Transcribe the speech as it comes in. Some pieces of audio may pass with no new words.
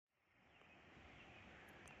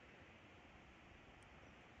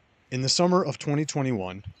In the summer of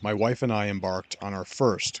 2021, my wife and I embarked on our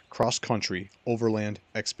first cross-country overland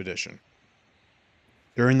expedition.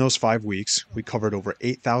 During those 5 weeks, we covered over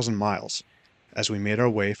 8,000 miles as we made our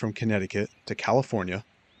way from Connecticut to California,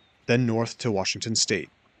 then north to Washington State,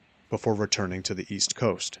 before returning to the East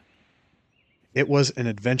Coast. It was an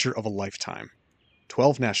adventure of a lifetime.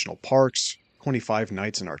 12 national parks, 25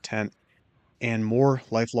 nights in our tent, and more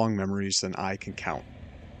lifelong memories than I can count.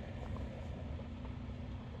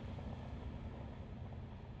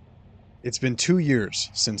 It's been 2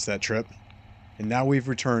 years since that trip, and now we've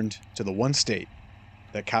returned to the one state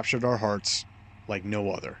that captured our hearts like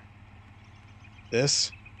no other.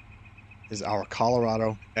 This is our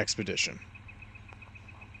Colorado expedition.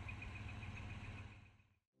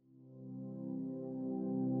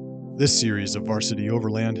 This series of Varsity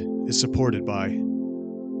Overland is supported by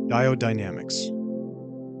Diode Dynamics,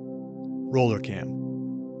 Roller Cam,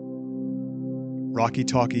 Rocky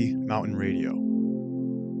Talkie Mountain Radio,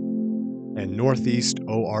 and Northeast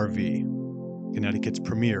ORV, Connecticut's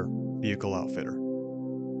premier vehicle outfitter.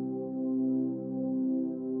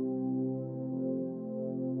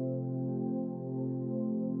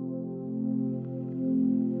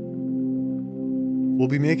 We'll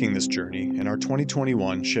be making this journey in our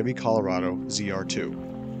 2021 Chevy Colorado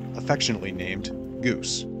ZR2, affectionately named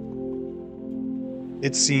Goose.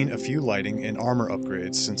 It's seen a few lighting and armor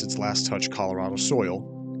upgrades since its last touched Colorado soil,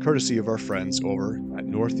 courtesy of our friends over at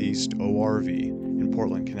Northeast ORV in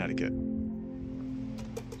Portland, Connecticut.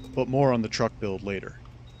 But more on the truck build later.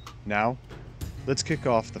 Now, let's kick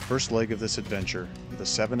off the first leg of this adventure with a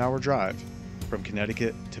 7-hour drive from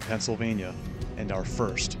Connecticut to Pennsylvania and our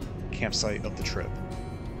first campsite of the trip.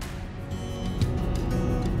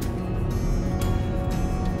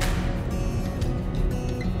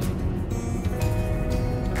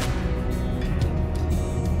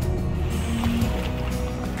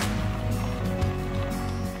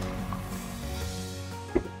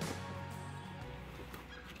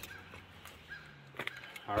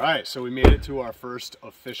 Alright, so we made it to our first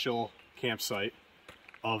official campsite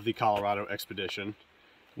of the Colorado expedition.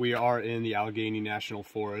 We are in the Allegheny National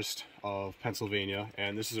Forest of Pennsylvania,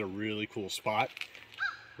 and this is a really cool spot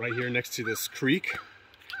right here next to this creek.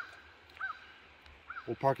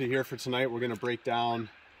 We'll park it here for tonight. We're going to break down,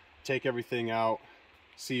 take everything out,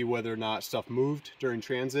 see whether or not stuff moved during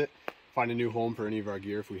transit, find a new home for any of our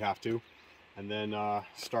gear if we have to, and then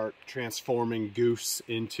start transforming Goose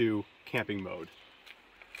into camping mode.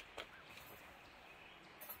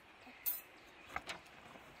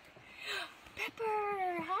 Pepper,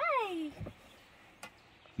 hi!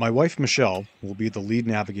 My wife Michelle will be the lead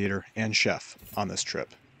navigator and chef on this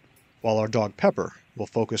trip, while our dog Pepper will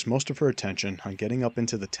focus most of her attention on getting up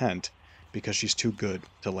into the tent because she's too good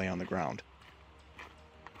to lay on the ground.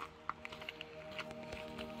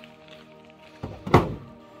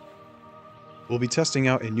 We'll be testing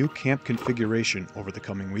out a new camp configuration over the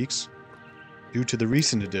coming weeks due to the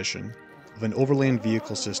recent addition of an Overland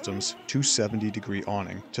Vehicle Systems 270-degree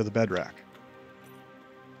awning to the bed rack.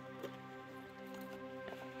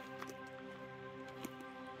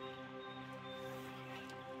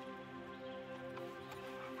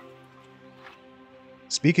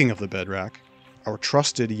 Speaking of the bed rack, our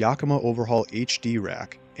trusted Yakima Overhaul HD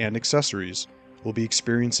rack and accessories will be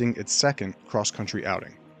experiencing its second cross-country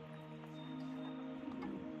outing.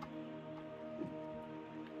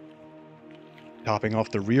 Topping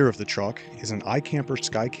off the rear of the truck is an iKamper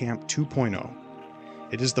SkyCamp 2.0.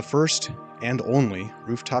 It is the first and only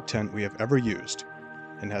rooftop tent we have ever used,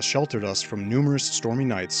 and has sheltered us from numerous stormy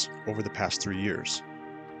nights over the past 3 years.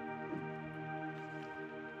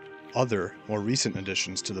 Other, more recent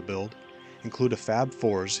additions to the build include a Fab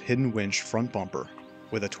 4's hidden winch front bumper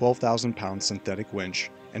with a 12,000-pound synthetic winch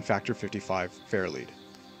and Factor 55 fair lead.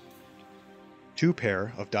 2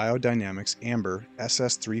 pair of Diode Dynamics Amber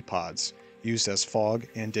SS3 pods used as fog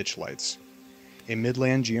and ditch lights, a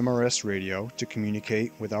Midland GMRS radio to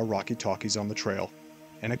communicate with our Rocky Talkies on the trail,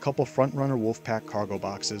 and a couple Frontrunner Wolfpack cargo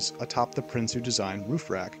boxes atop the Prinsu Design roof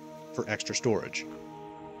rack for extra storage.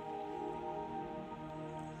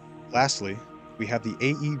 Lastly, we have the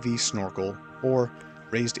AEV snorkel, or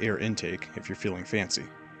raised air intake if you're feeling fancy.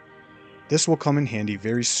 This will come in handy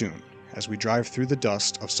very soon as we drive through the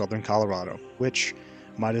dust of southern Colorado, which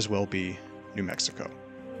might as well be New Mexico.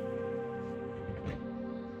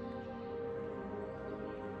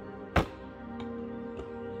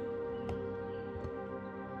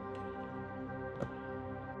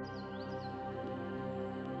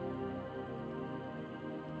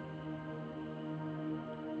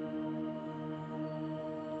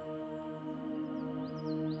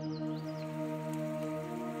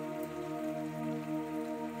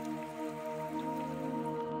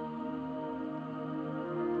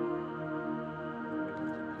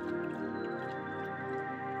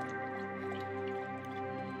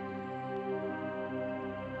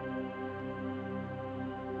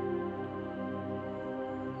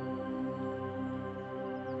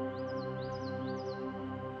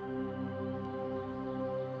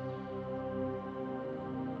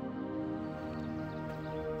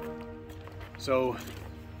 So,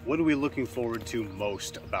 what are we looking forward to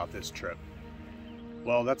most about this trip?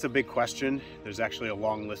 Well, that's a big question. There's actually a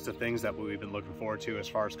long list of things that we've been looking forward to as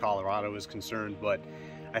far as Colorado is concerned, but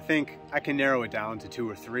I think I can narrow it down to 2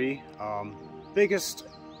 or 3. Biggest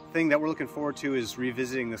thing that we're looking forward to is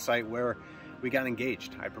revisiting the site where we got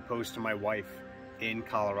engaged. I proposed to my wife in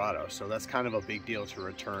Colorado, so that's kind of a big deal to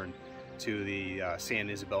return to the San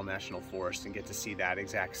Isabel National Forest and get to see that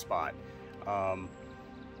exact spot.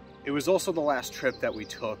 It was also the last trip that we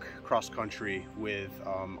took cross-country with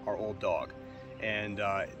our old dog. And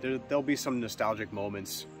there'll be some nostalgic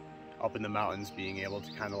moments up in the mountains, being able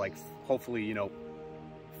to kind of like, hopefully, you know,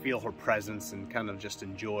 feel her presence and kind of just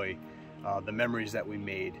enjoy the memories that we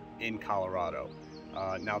made in Colorado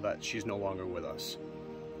now that she's no longer with us.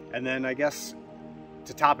 And then I guess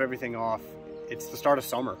to top everything off, it's the start of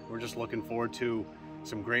summer. We're just looking forward to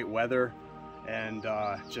some great weather and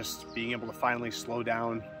just being able to finally slow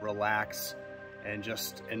down, relax, and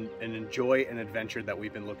just and enjoy an adventure that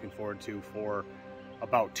we've been looking forward to for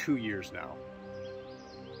about 2 years now.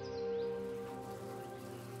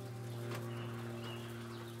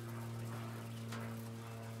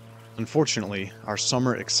 Unfortunately, our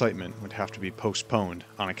summer excitement would have to be postponed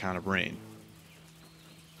on account of rain.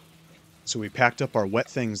 So we packed up our wet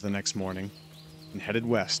things the next morning and headed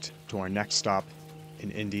west to our next stop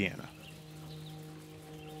in Indiana.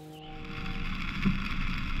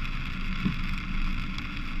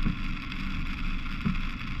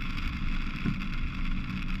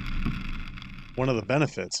 One of the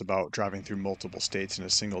benefits about driving through multiple states in a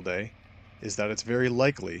single day is that it's very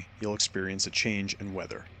likely you'll experience a change in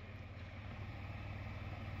weather.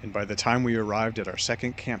 And by the time we arrived at our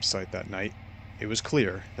second campsite that night, it was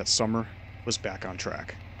clear that summer was back on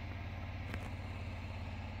track.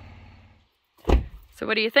 So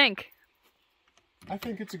what do you think? I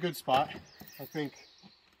think it's a good spot. I think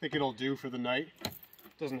it'll do for the night.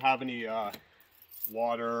 Doesn't have any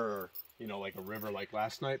water or, you know, like a river like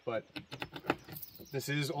last night, but this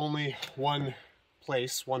is only one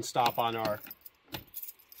place, one stop on our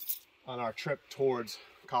trip towards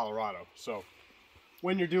Colorado. So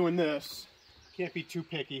when you're doing this, can't be too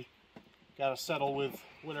picky. Gotta settle with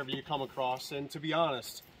whatever you come across. And to be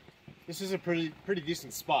honest, this is a pretty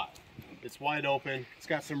decent spot. It's wide open. It's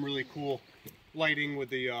got some really cool lighting with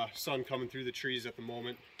the sun coming through the trees at the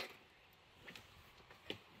moment.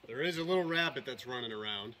 There is a little rabbit that's running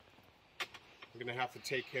around. I'm gonna have to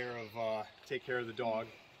take care of the dog,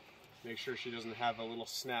 make sure she doesn't have a little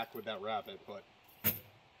snack with that rabbit, but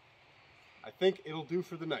I think it'll do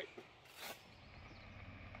for the night.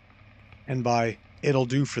 And by it'll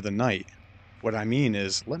do for the night, what I mean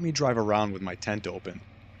is let me drive around with my tent open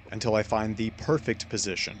until I find the perfect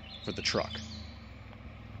position for the truck.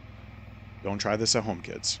 Don't try this at home,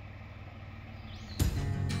 kids.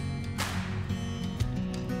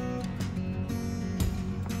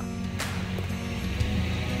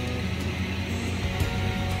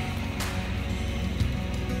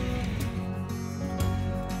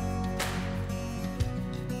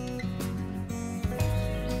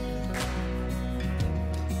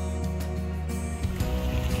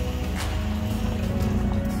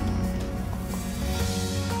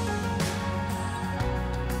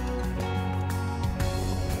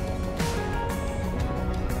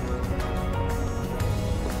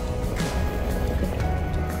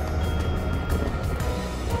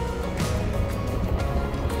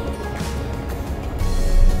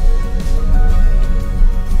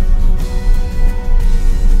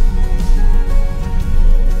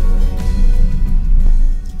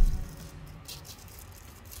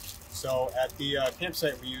 So at the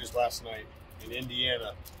campsite we used last night in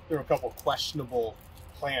Indiana, there were a couple questionable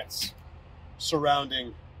plants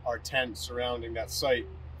surrounding our tent, surrounding that site.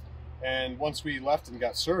 And once we left and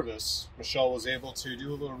got service, Michelle was able to do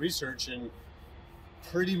a little research and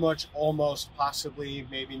pretty much almost, possibly,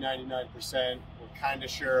 maybe 99%, we're kind of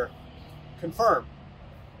sure, confirm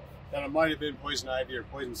that it might have been poison ivy or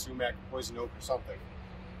poison sumac or poison oak or something.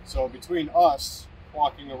 So between us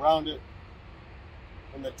walking around it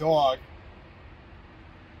and the dog,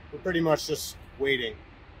 we're pretty much just waiting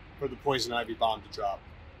for the poison ivy bomb to drop.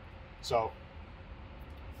 So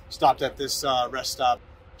stopped at this rest stop,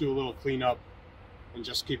 do a little cleanup, and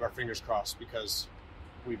just keep our fingers crossed because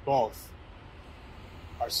we both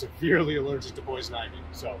are severely allergic to poison ivy.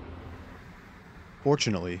 So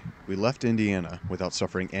Fortunately, we left Indiana without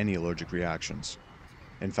suffering any allergic reactions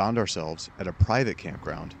and found ourselves at a private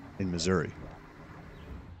campground in Missouri.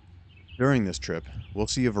 During this trip, we'll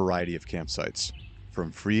see a variety of campsites,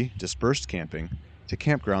 from free, dispersed camping to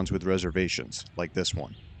campgrounds with reservations, like this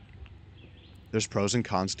one. There's pros and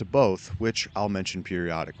cons to both, which I'll mention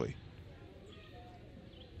periodically.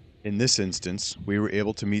 In this instance, we were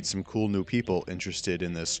able to meet some cool new people interested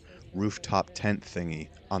in this rooftop tent thingy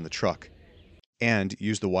on the truck, and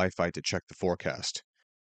use the Wi-Fi to check the forecast,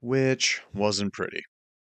 which wasn't pretty.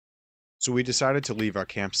 So we decided to leave our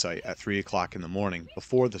campsite at 3 o'clock in the morning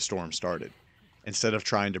before the storm started, instead of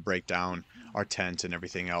trying to break down our tent and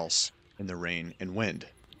everything else in the rain and wind.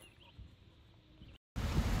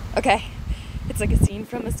 Okay, it's like a scene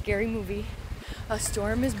from a scary movie. A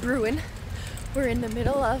storm is brewing. We're in the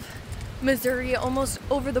middle of Missouri, almost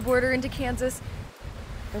over the border into Kansas.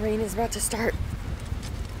 The rain is about to start.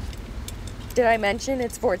 Did I mention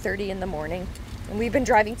it's 4:30 in the morning? And we've been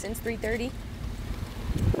driving since 3:30.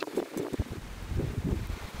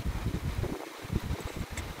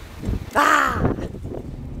 Ah!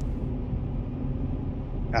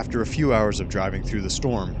 After a few hours of driving through the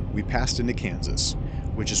storm, we passed into Kansas,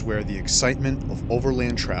 which is where the excitement of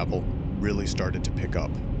overland travel really started to pick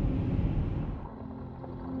up.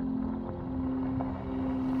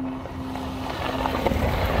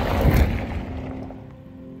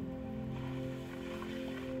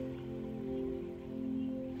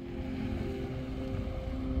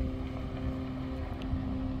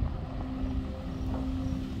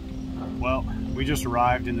 Well, we just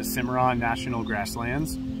arrived in the Cimarron National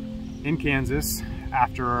Grasslands in Kansas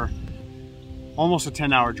after almost a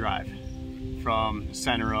 10-hour drive from the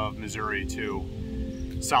center of Missouri to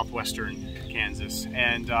southwestern Kansas.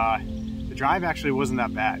 And the drive actually wasn't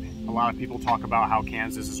that bad. A lot of people talk about how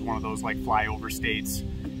Kansas is one of those like flyover states.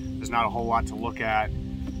 There's not a whole lot to look at.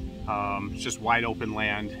 It's just wide open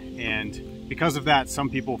land. And because of that,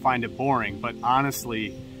 some people find it boring, but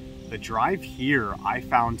honestly, the drive here I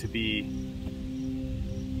found to be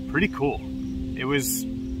pretty cool. It was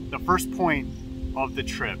the first point of the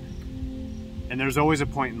trip, and there's always a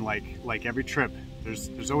point in like every trip,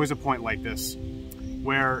 there's always a point like this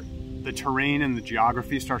where the terrain and the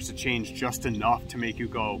geography starts to change just enough to make you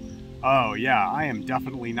go, oh yeah, I am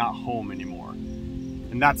definitely not home anymore.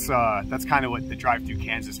 And that's kind of what the drive through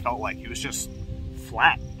Kansas felt like. It was just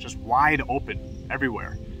flat, just wide open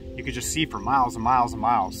everywhere. You could just see for miles and miles and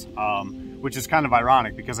miles, which is kind of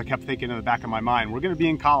ironic because I kept thinking in the back of my mind, we're going to be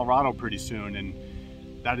in Colorado pretty soon, and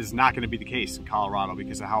that is not going to be the case in Colorado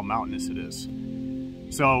because of how mountainous it is.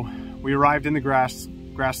 So we arrived in the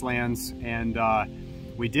grasslands, and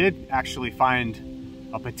we did actually find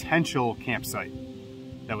a potential campsite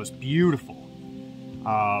that was beautiful.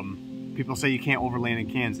 People say you can't overland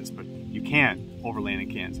in Kansas, but you can overland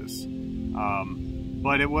in Kansas.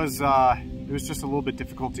 But it was just a little bit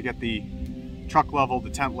difficult to get the truck level, the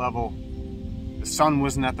tent level. The sun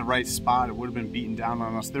wasn't at the right spot. It would have been beating down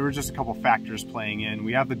on us. There were just a couple factors playing in.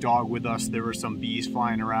 We have the dog with us. There were some bees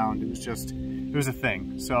flying around. It was a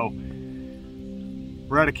thing. So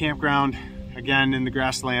we're at a campground, again in the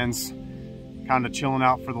grasslands, kind of chilling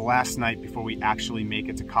out for the last night before we actually make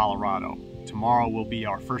it to Colorado. Tomorrow will be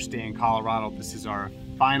our first day in Colorado. This is our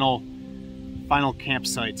final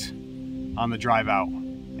campsite on the drive out.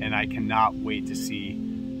 And I cannot wait to see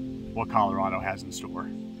what Colorado has in store.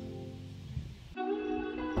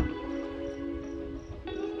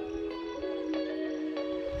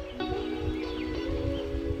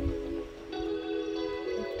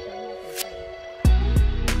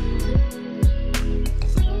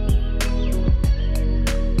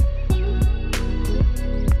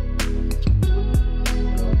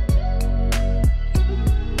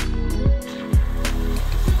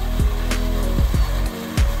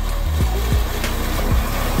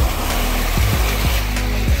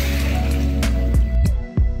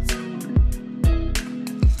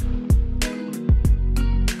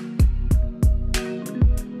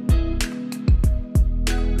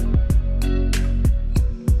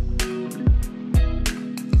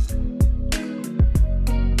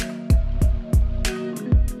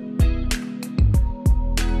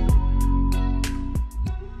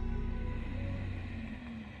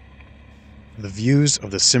 The views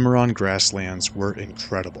of the Cimarron grasslands were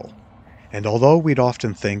incredible, and although we'd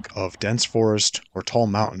often think of dense forest or tall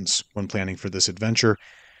mountains when planning for this adventure,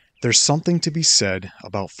 there's something to be said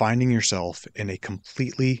about finding yourself in a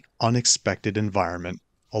completely unexpected environment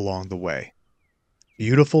along the way.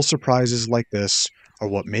 Beautiful surprises like this are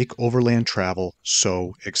what make overland travel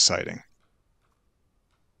so exciting.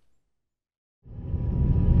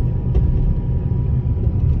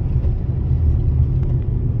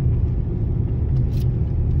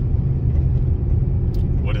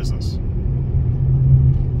 What is this?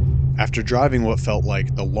 After driving what felt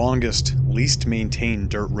like the longest, least maintained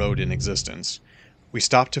dirt road in existence, we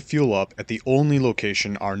stopped to fuel up at the only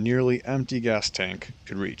location our nearly empty gas tank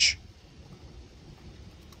could reach.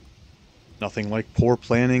 Nothing like poor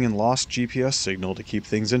planning and lost GPS signal to keep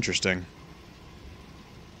things interesting.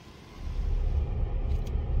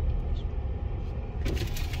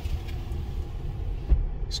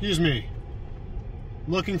 Excuse me.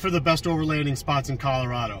 I'm looking for the best overlanding spots in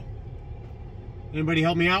Colorado. Anybody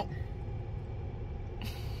help me out?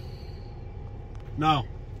 No.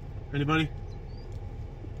 Anybody?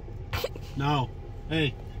 No.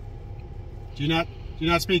 Hey. Do you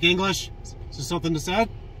not speak English? Is there something to say?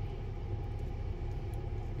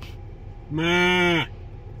 Meh.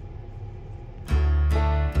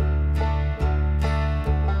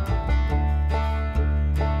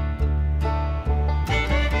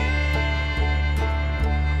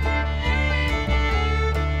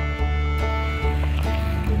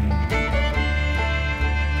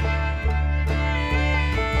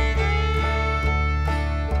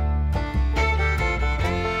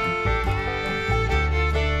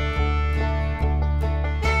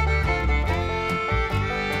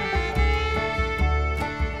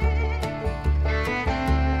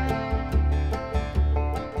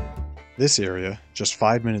 This area, just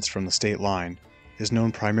 5 minutes from the state line, is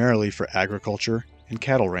known primarily for agriculture and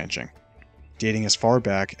cattle ranching, dating as far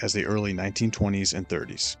back as the early 1920s and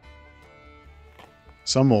 30s.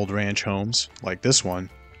 Some old ranch homes, like this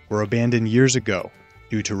one, were abandoned years ago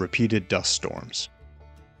due to repeated dust storms.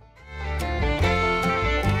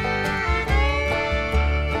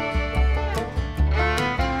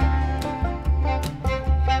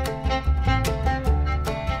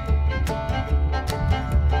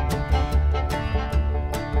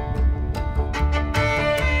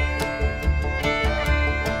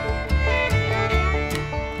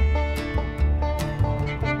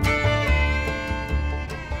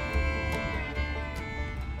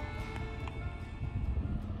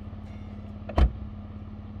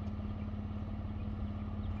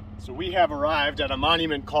 So we have arrived at a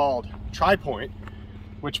monument called Tri-Point,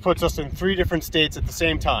 which puts us in 3 different states at the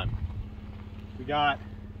same time. We got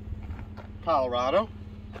Colorado,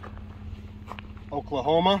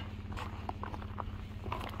 Oklahoma,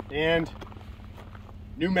 and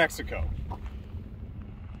New Mexico.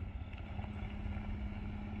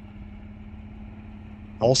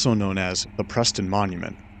 Also known as the Preston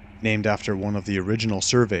Monument, named after one of the original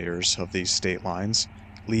surveyors of these state lines,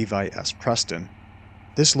 Levi S. Preston.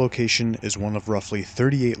 This location is one of roughly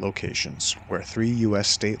 38 locations where 3 U.S.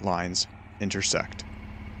 state lines intersect.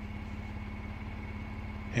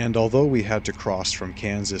 And although we had to cross from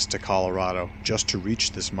Kansas to Colorado just to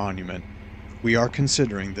reach this monument, we are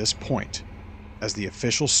considering this point as the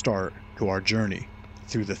official start to our journey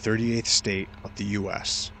through the 38th state of the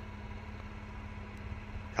U.S.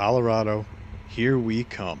 Colorado, here we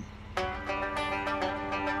come.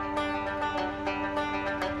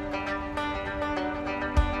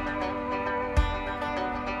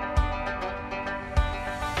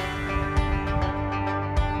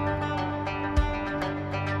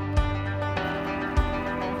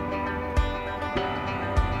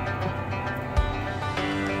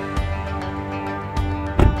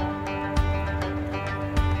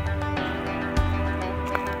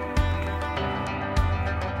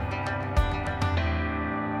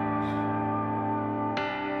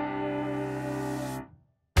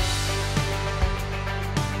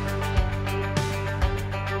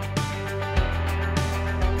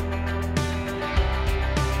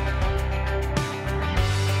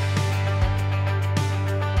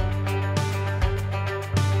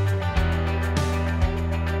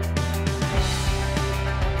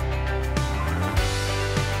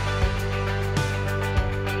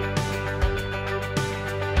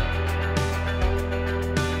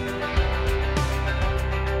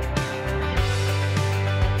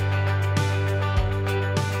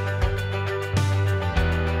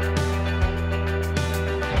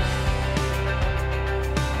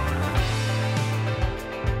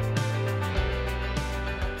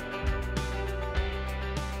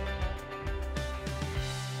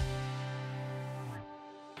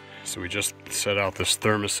 So we just set out this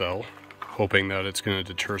thermocell, hoping that it's going to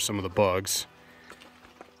deter some of the bugs.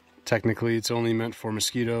 Technically, it's only meant for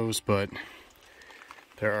mosquitoes, but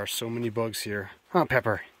there are so many bugs here. Huh,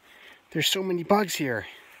 Pepper? There's so many bugs here.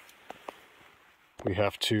 We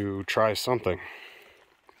have to try something.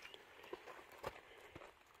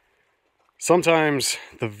 Sometimes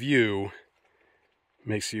the view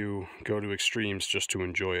makes you go to extremes just to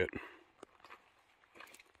enjoy it.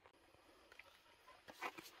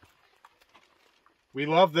 We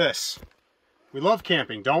love this. We love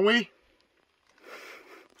camping, don't we?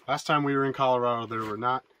 Last time we were in Colorado, there were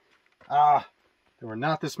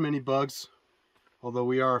not this many bugs, although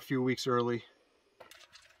we are a few weeks early.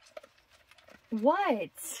 What?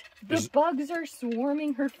 The bugs are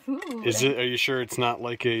swarming her food. Is it? Are you sure it's not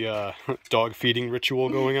like a dog feeding ritual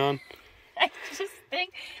going on? I just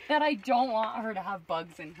think that I don't want her to have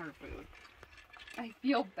bugs in her food. I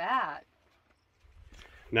feel bad.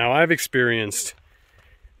 Now, I've experienced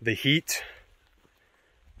the heat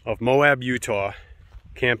of Moab, Utah,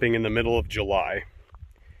 camping in the middle of July.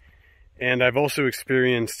 And I've also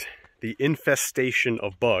experienced the infestation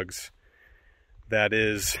of bugs that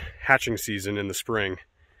is hatching season in the spring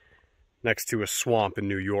next to a swamp in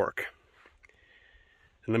New York.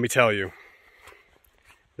 And let me tell you,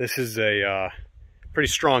 this is a pretty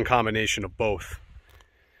strong combination of both.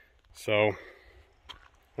 So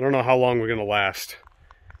I don't know how long we're gonna last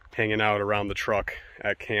hanging out around the truck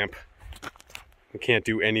at camp. We can't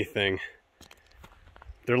do anything.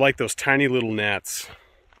 They're like those tiny little gnats.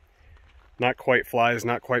 Not quite flies,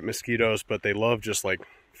 not quite mosquitoes, but they love just like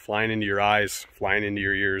flying into your eyes, flying into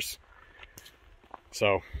your ears.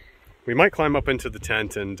 So we might climb up into the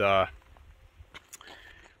tent and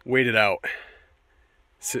wait it out.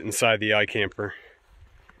 Sit inside the iKamper.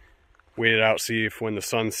 Wait it out, see if when the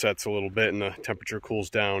sun sets a little bit and the temperature cools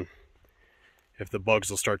down, if the bugs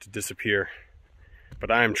will start to disappear. But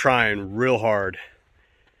I am trying real hard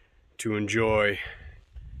to enjoy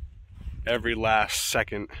every last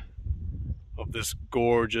second of this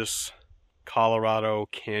gorgeous Colorado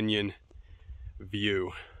Canyon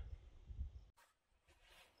view.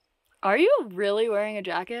 Are you really wearing a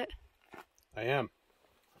jacket? I am.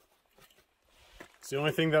 It's the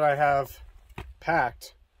only thing that I have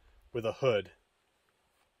packed with a hood.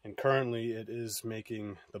 And currently it is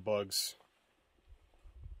making the bugs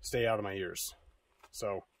stay out of my ears.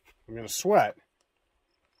 So I'm going to sweat,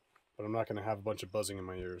 but I'm not going to have a bunch of buzzing in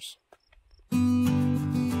my ears.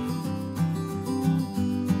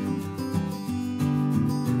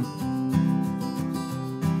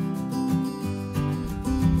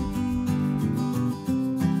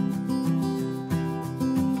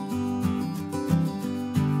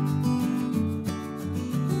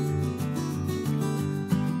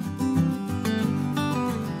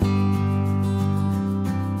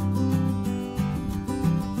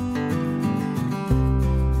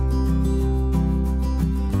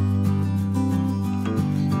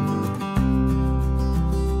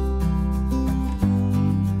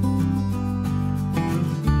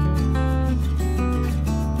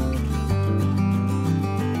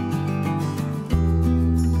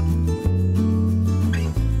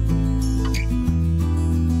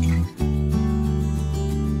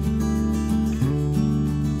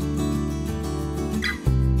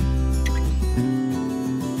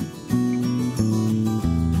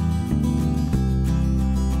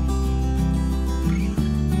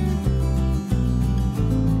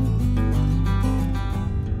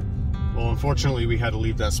 Unfortunately, we had to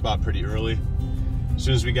leave that spot pretty early. As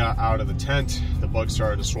soon as we got out of the tent, the bugs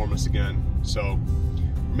started to swarm us again. So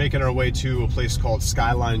we're making our way to a place called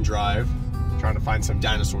Skyline Drive, trying to find some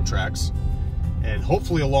dinosaur tracks. And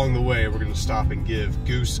hopefully along the way, we're gonna stop and give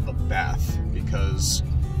Goose a bath because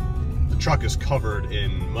the truck is covered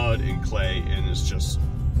in mud and clay and it's just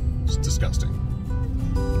disgusting.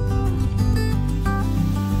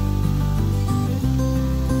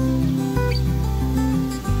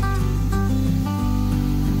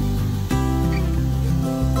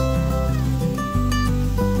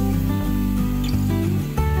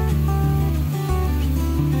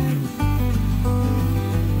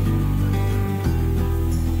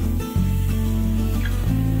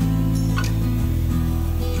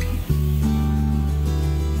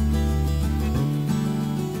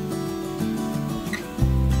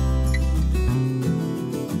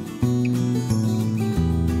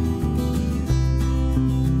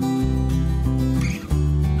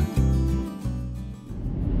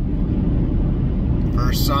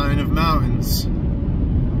 Sign of mountains.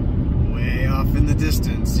 Way off in the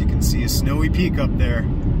distance, you can see a snowy peak up there.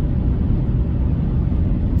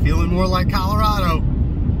 Feeling more like Colorado.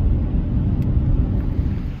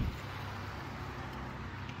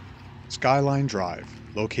 Skyline Drive,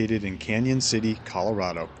 located in Canyon City,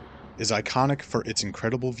 Colorado, is iconic for its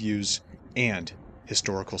incredible views and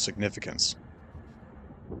historical significance.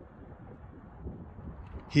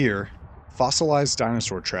 Here, fossilized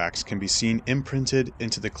dinosaur tracks can be seen imprinted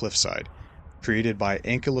into the cliffside, created by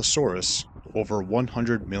Ankylosaurus over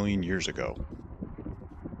 100 million years ago.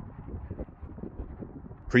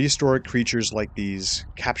 Prehistoric creatures like these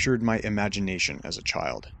captured my imagination as a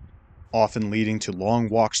child, often leading to long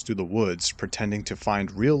walks through the woods pretending to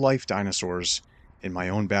find real-life dinosaurs in my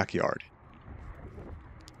own backyard.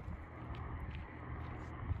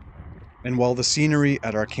 And while the scenery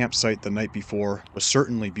at our campsite the night before was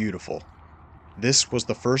certainly beautiful, This was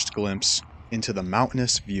the first glimpse into the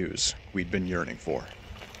mountainous views we'd been yearning for.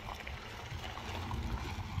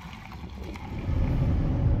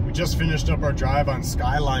 We just finished up our drive on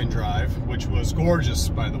Skyline Drive, which was gorgeous,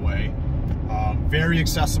 by the way. Very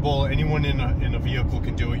accessible. Anyone in a vehicle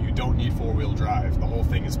can do it. You don't need four-wheel drive. The whole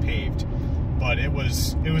thing is paved, but it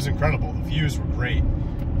was incredible. The views were great.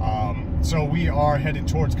 So we are headed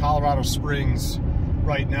towards Colorado Springs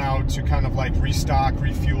right now to kind of like restock,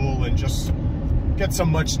 refuel, and just get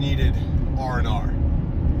some much-needed R&R.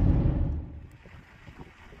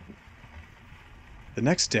 The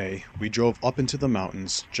next day, we drove up into the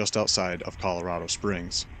mountains just outside of Colorado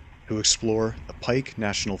Springs to explore the Pike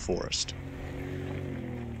National Forest.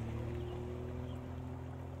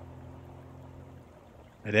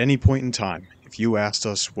 At any point in time, if you asked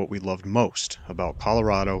us what we loved most about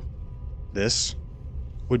Colorado, this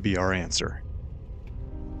would be our answer.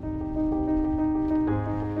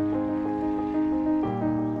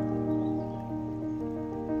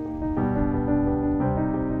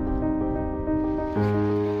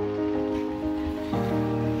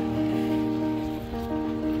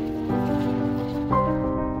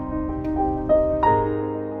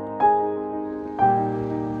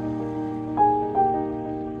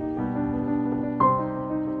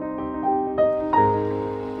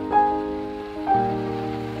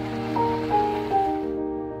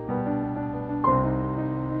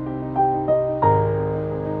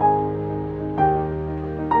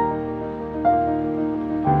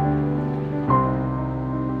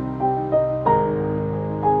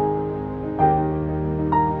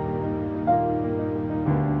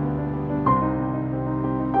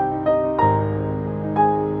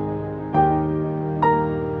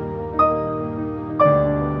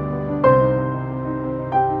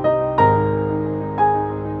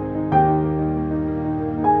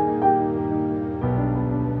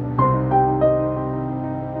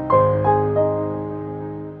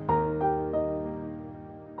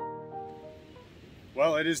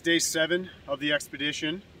 Well, it is day 7 of the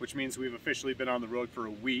expedition, which means we've officially been on the road for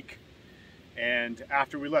a week. And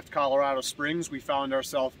after we left Colorado Springs, we found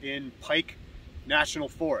ourselves in Pike National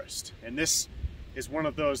Forest. And this is one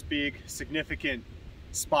of those big, significant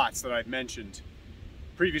spots that I've mentioned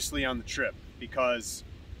previously on the trip, because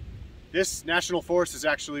this national forest is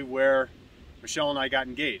actually where Michelle and I got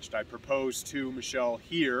engaged. I proposed to Michelle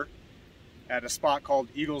here at a spot called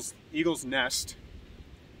Eagle's Nest.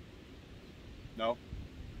 No?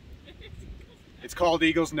 It's called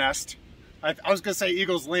Eagle's Nest. I was going to say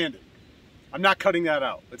Eagle's Landing. I'm not cutting that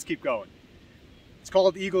out. Let's keep going. It's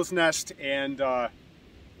called Eagle's Nest, and we're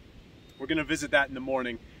going to visit that in the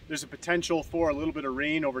morning. There's a potential for a little bit of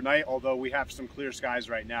rain overnight, although we have some clear skies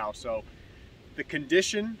right now. So the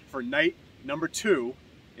condition for night number 2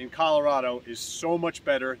 in Colorado is so much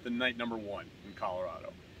better than night number 1 in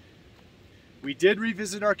Colorado. We did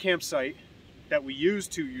revisit our campsite that we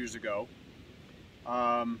used 2 years ago.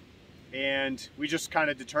 And we just kind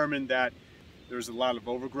of determined that there was a lot of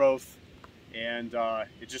overgrowth, and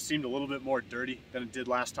it just seemed a little bit more dirty than it did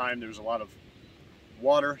last time. There was a lot of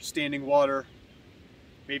water, standing water,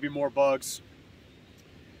 maybe more bugs.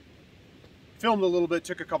 Filmed a little bit,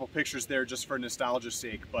 took a couple pictures there just for nostalgia's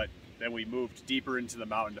sake, but then we moved deeper into the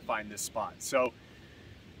mountain to find this spot. So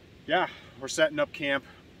yeah, we're setting up camp.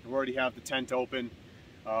 We already have the tent open,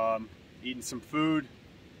 eating some food,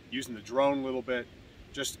 using the drone a little bit,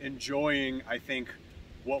 just enjoying, I think,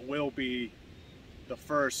 what will be the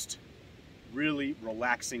first really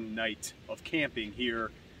relaxing night of camping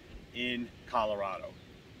here in Colorado.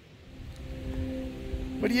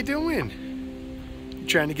 What are you doing? You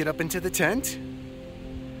trying to get up into the tent?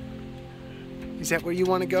 Is that where you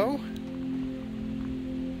want to go?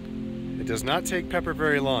 It does not take Pepper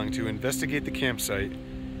very long to investigate the campsite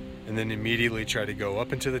and then immediately try to go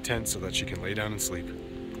up into the tent so that she can lay down and sleep.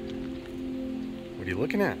 What are you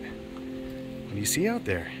looking at? What do you see out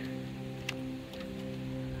there?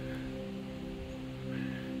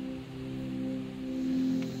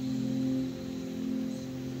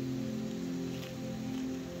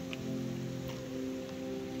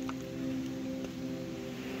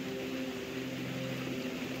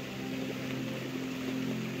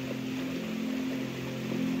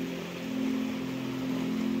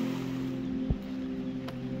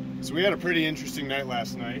 So we had a pretty interesting night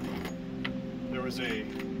last night. There was a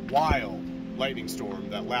wild lightning storm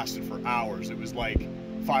that lasted for hours. It was like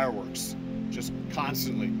fireworks, just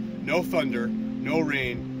constantly. No thunder, no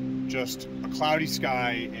rain, just a cloudy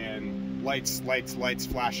sky and lights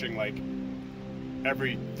flashing like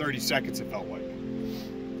every 30 seconds it felt like.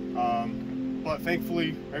 But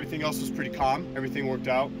thankfully everything else was pretty calm. Everything worked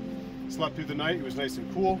out. Slept through the night. It was nice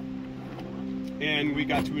and cool. and we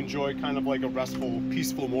got to enjoy kind of like a restful,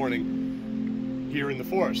 peaceful morning here in the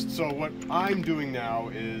forest. So what I'm doing now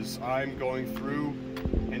is I'm going through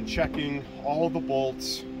and checking all the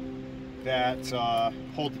bolts that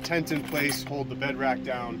hold the tent in place, hold the bed rack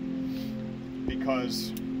down,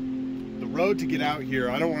 because the road to get out here,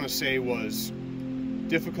 I don't want to say was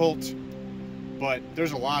difficult, but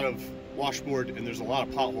there's a lot of washboard and there's a lot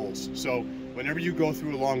of potholes. So whenever you go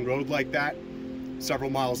through a long road like that,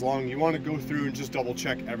 several miles long, you want to go through and just double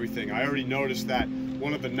check everything. I already noticed that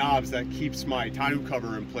one of the knobs that keeps my tonneau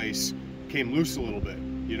cover in place came loose a little bit,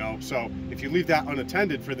 you know? So if you leave that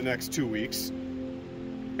unattended for the next 2 weeks,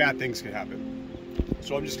 bad things could happen.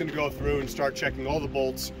 So I'm just going to go through and start checking all the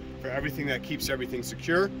bolts for everything that keeps everything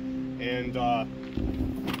secure, and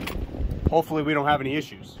hopefully we don't have any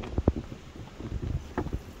issues.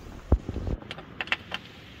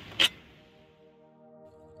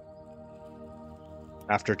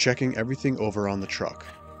 After checking everything over on the truck,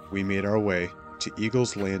 we made our way to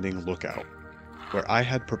Eagle's Landing Lookout, where I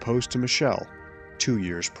had proposed to Michelle 2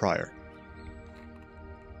 years prior.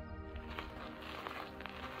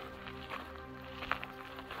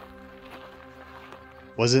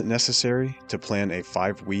 Was it necessary to plan a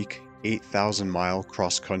 5-week, 8,000-mile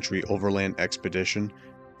cross-country overland expedition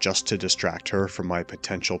just to distract her from my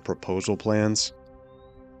potential proposal plans?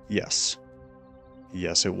 Yes.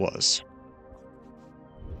 Yes, it was.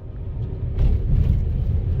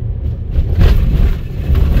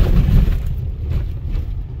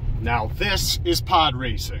 Now this is pod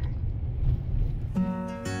racing.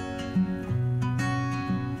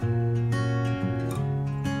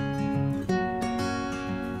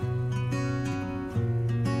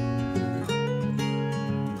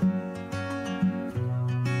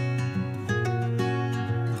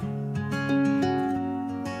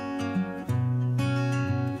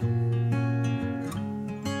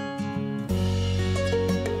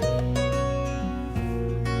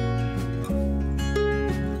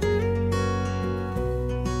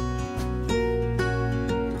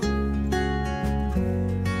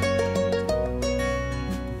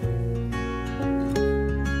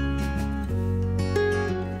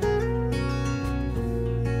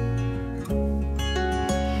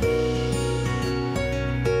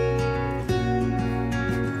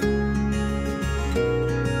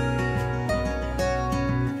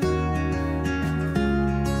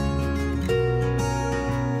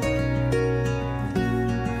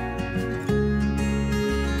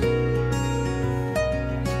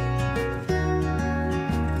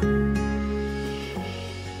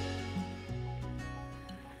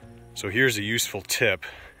 So here's a useful tip.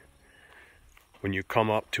 When you come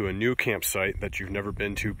up to a new campsite that you've never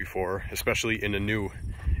been to before, especially in a new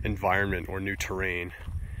environment or new terrain,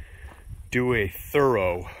 do a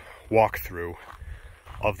thorough walkthrough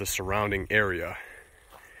of the surrounding area,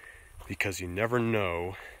 because you never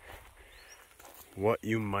know what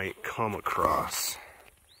you might come across.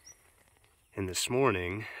 And this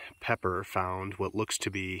morning, Pepper found what looks to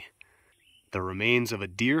be the remains of a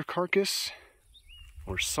deer carcass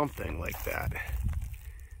or something like that.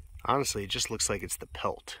 Honestly, it just looks like it's the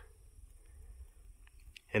pelt.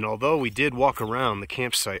 And although we did walk around the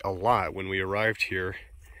campsite a lot when we arrived here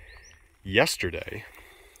yesterday,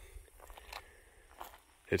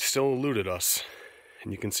 it still eluded us.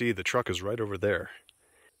 And you can see the truck is right over there.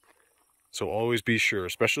 So always be sure,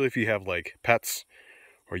 especially if you have like pets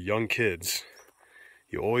or young kids,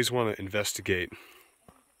 you always want to investigate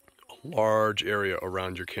a large area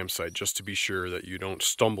around your campsite just to be sure that you don't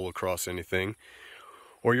stumble across anything,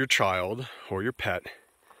 or your child, or your pet.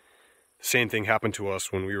 Same thing happened to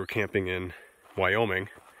us when we were camping in Wyoming.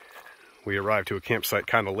 We arrived to a campsite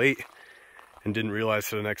kind of late and didn't realize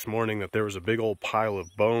till the next morning that there was a big old pile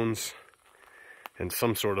of bones and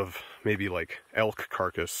some sort of maybe like elk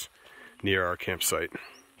carcass near our campsite.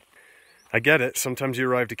 I get it, sometimes you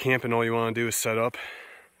arrive to camp and all you want to do is set up,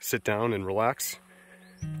 sit down and relax,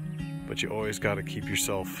 but you always got to keep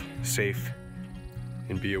yourself safe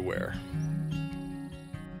and be aware.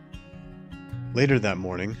 Later that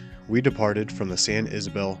morning, we departed from the San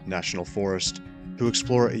Isabel National Forest to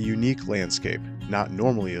explore a unique landscape not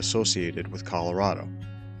normally associated with Colorado,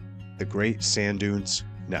 the Great Sand Dunes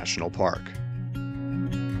National Park.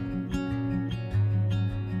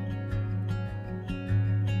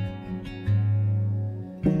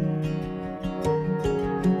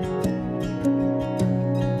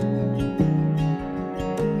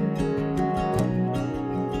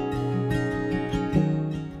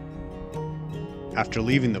 After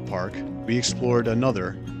leaving the park, we explored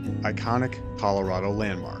another iconic Colorado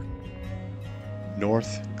landmark,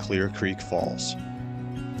 North Clear Creek Falls.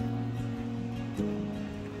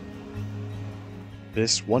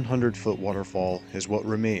 This 100-foot waterfall is what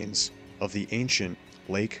remains of the ancient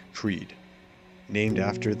Lake Creed, named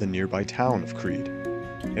after the nearby town of Creed,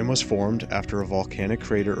 and was formed after a volcanic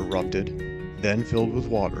crater erupted, then filled with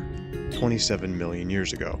water, 27 million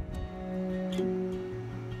years ago.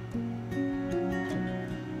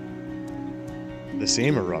 The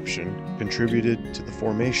same eruption contributed to the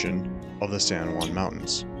formation of the San Juan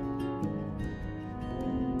Mountains.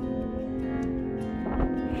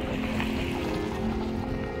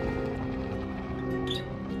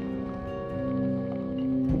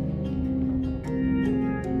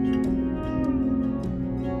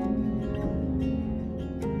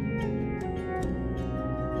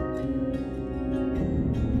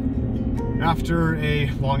 After a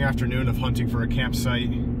long afternoon of hunting for a campsite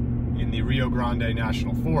in the Rio Grande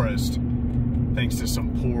National Forest, thanks to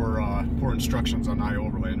some poor instructions on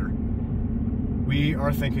iOverlander, we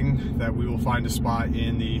are thinking that we will find a spot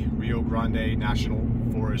in the Rio Grande National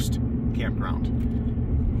Forest campground.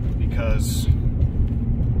 Because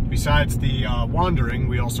besides the wandering,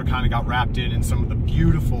 we also kind of got wrapped in some of the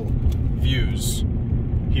beautiful views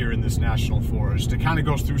here in this national forest. It kind of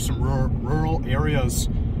goes through some rural areas,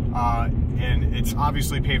 and it's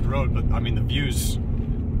obviously a paved road, but I mean the views,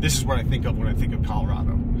 this is what I think of when I think of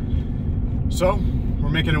Colorado. So we're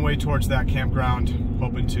making our way towards that campground,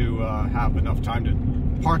 hoping to have enough time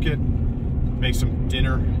to park it, make some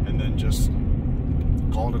dinner, and then just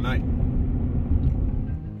call it a night.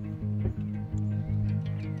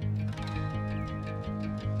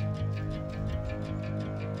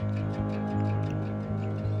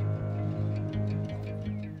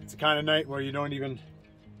 It's the kind of night where you don't even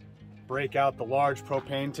break out the large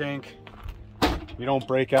propane tank. You don't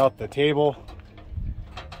break out the table.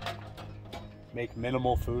 Make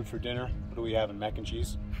minimal food for dinner. What do we have in mac and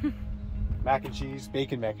cheese? Mac and cheese,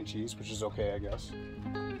 bacon mac and cheese, which is okay, I guess.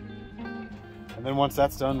 And then once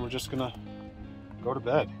that's done, we're just gonna go to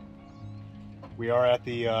bed. We are at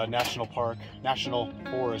the National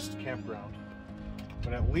Forest campground.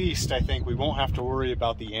 But at least I think we won't have to worry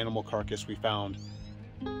about the animal carcass we found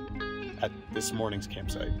at this morning's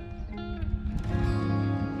campsite.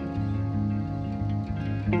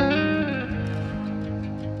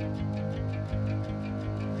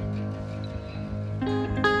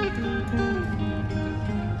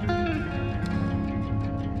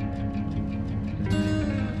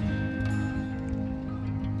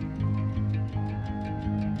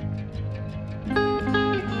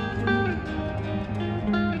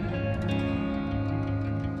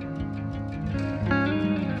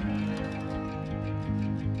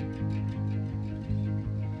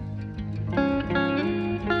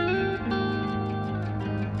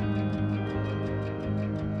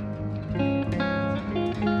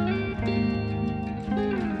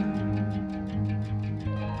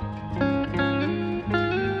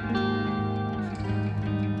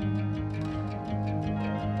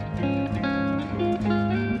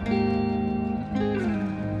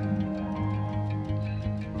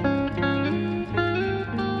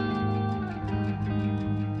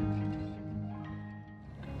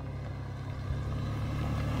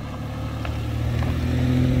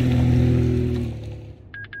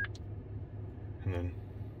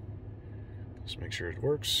 Just make sure it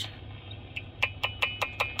works.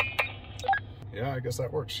 Yeah, I guess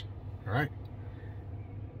that works. All right,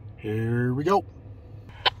 here we go.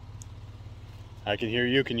 I can hear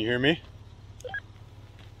you. Can you hear me?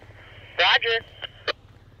 Roger.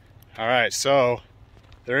 All right, so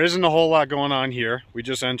there isn't a whole lot going on here. We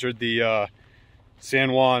just entered the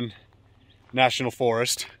San Juan National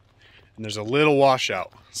Forest, and there's a little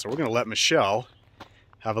washout. So we're gonna let Michelle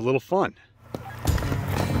have a little fun.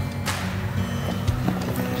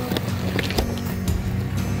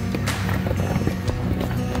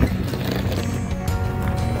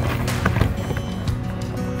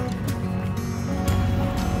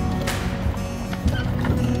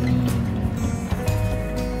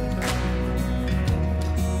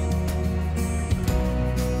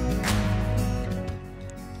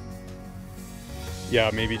 Yeah,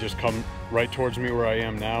 maybe just come right towards me where I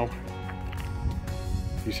am now.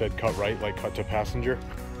 You said cut right, like cut to passenger?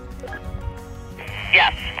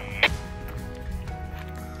 Yes.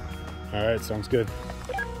 All right, sounds good.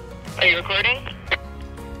 Are you recording?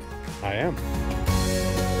 I am.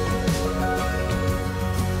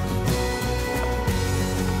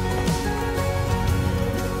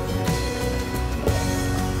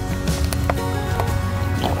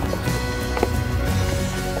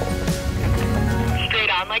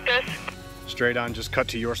 Like this? Straight on, just cut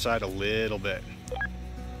to your side a little bit.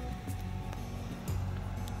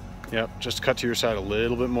 Yep, just cut to your side a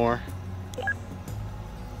little bit more.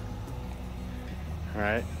 All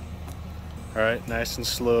All right, nice and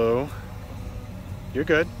slow. You're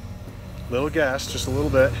good. Little gas, just a little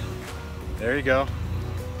bit. There you go.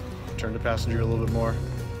 Turn the passenger a little bit more.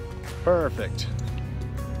 Perfect.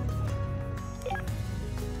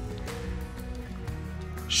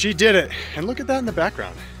 She did it. And look at that in the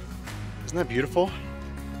background. Isn't that beautiful?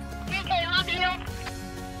 Okay, love you.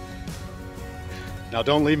 Now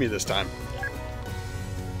don't leave me this time.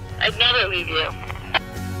 I'd never leave you.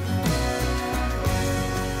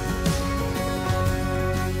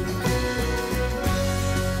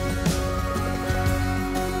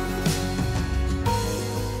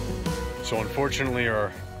 So unfortunately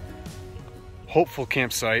our hopeful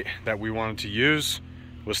campsite that we wanted to use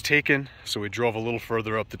was taken, so we drove a little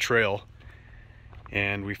further up the trail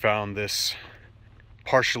and we found this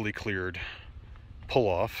partially cleared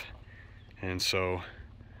pull-off, and so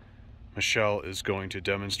Michelle is going to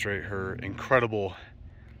demonstrate her incredible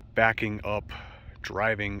backing up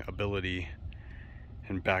driving ability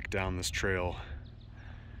and back down this trail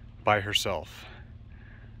by herself.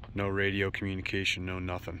 No radio communication, no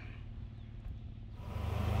nothing.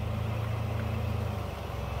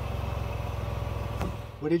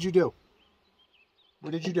 What did you do?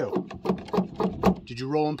 What did you do? Did you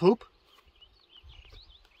roll and poop?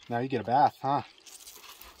 Now you get a bath, huh?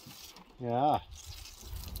 Yeah.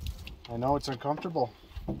 I know it's uncomfortable,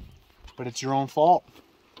 but it's your own fault.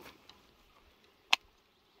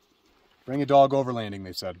 Bring a dog overlanding,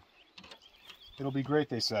 they said. It'll be great,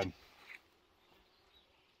 they said.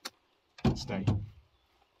 Stay.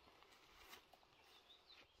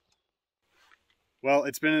 Well,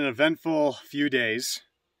 it's been an eventful few days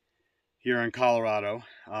here in Colorado,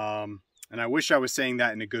 and I wish I was saying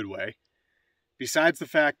that in a good way. Besides the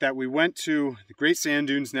fact that we went to the Great Sand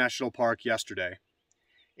Dunes National Park yesterday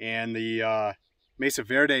and the Mesa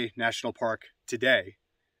Verde National Park today,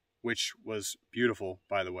 which was beautiful,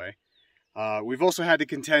 by the way. We've also had to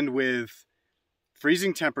contend with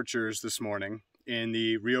freezing temperatures this morning in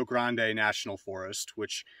the Rio Grande National Forest,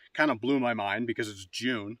 which kind of blew my mind because it's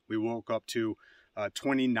June. We woke up to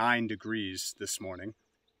 29 degrees this morning.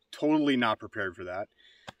 Totally not prepared for that.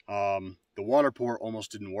 The water pour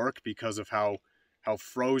almost didn't work because of how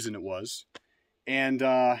frozen it was. And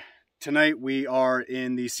tonight we are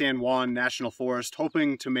in the San Juan National Forest,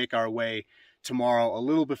 hoping to make our way tomorrow a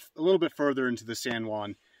little bit further into the San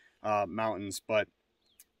Juan mountains. But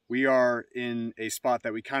we are in a spot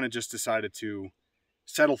that we kind of just decided to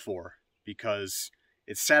settle for because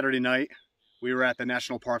it's Saturday night. We were at the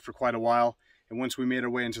national park for quite a while, and once we made our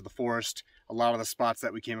way into the forest, a lot of the spots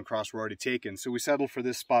that we came across were already taken. So we settled for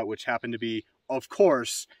this spot, which happened to be, of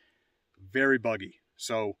course, very buggy.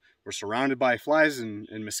 So we're surrounded by flies and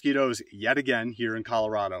mosquitoes yet again here in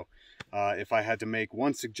Colorado. If I had to make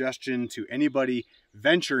one suggestion to anybody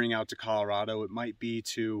venturing out to Colorado, it might be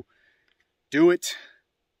to do it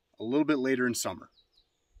a little bit later in summer,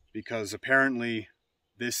 because apparently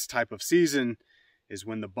this type of season is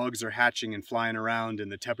when the bugs are hatching and flying around and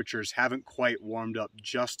the temperatures haven't quite warmed up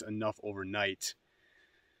just enough overnight.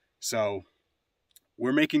 So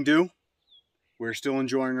we're making do. We're still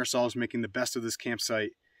enjoying ourselves, making the best of this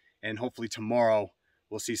campsite, and hopefully tomorrow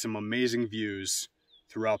we'll see some amazing views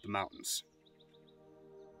throughout the mountains.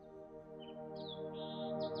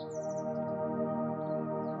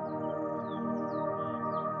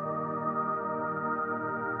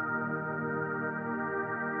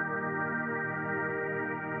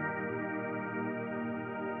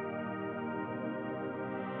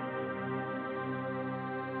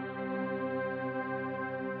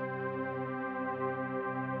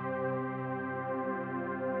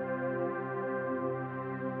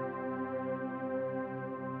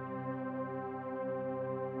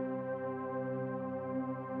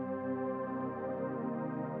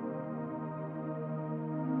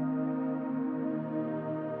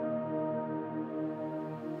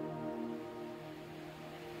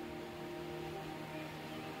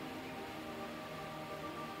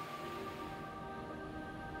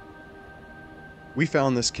 We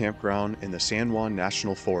found this campground in the San Juan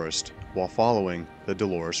National Forest while following the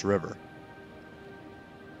Dolores River.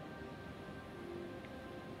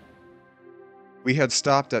 We had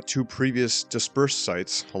stopped at 2 previous dispersed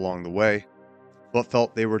sites along the way, but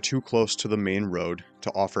felt they were too close to the main road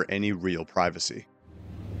to offer any real privacy.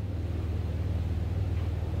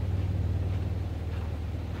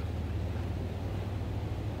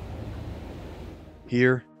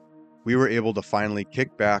 Here, we were able to finally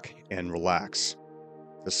kick back and relax.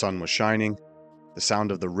 The sun was shining, the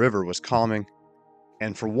sound of the river was calming,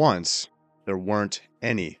 and for once, there weren't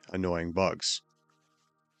any annoying bugs.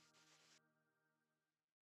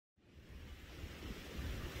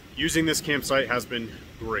 Using this campsite has been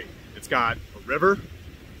great. It's got a river,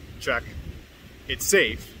 check. It's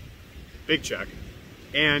safe, big check.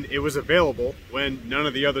 And it was available when none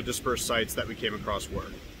of the other dispersed sites that we came across were.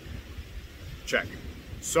 Check.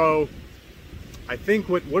 So I think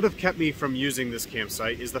what would have kept me from using this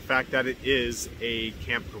campsite is the fact that it is a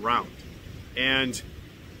campground. And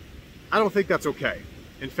I don't think that's okay.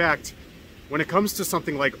 In fact, when it comes to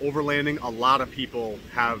something like overlanding, a lot of people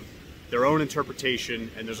have their own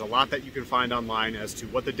interpretation, and there's a lot that you can find online as to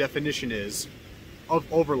what the definition is of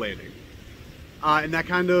overlanding. And that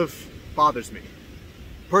kind of bothers me.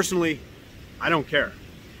 Personally, I don't care.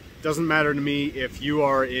 It doesn't matter to me if you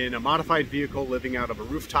are in a modified vehicle living out of a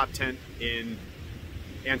rooftop tent in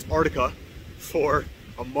Antarctica for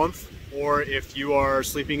a month, or if you are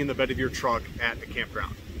sleeping in the bed of your truck at a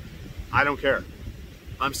campground. I don't care.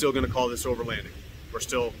 I'm still going to call this overlanding. We're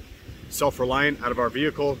still self-reliant out of our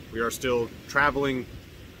vehicle. We are still traveling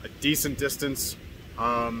a decent distance.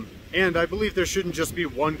 And I believe there shouldn't just be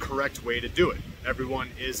one correct way to do it. Everyone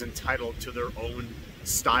is entitled to their own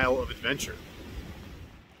style of adventure.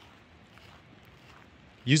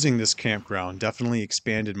 Using this campground definitely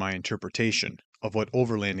expanded my interpretation of what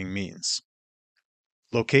overlanding means.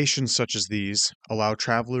 Locations such as these allow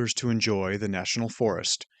travelers to enjoy the national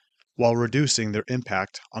forest while reducing their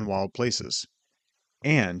impact on wild places.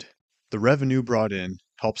 And the revenue brought in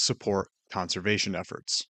helps support conservation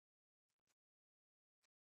efforts.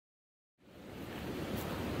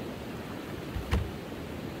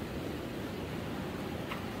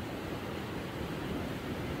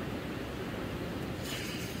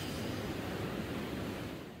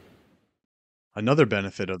 Another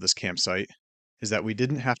benefit of this campsite is that we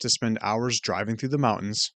didn't have to spend hours driving through the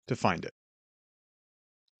mountains to find it.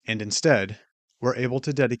 And instead, we're able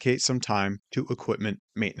to dedicate some time to equipment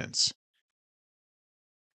maintenance,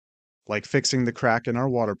 like fixing the crack in our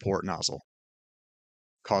water port nozzle,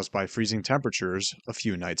 caused by freezing temperatures a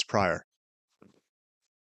few nights prior.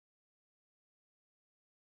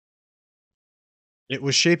 It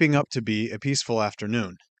was shaping up to be a peaceful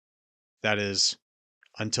afternoon. That is,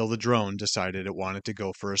 until the drone decided it wanted to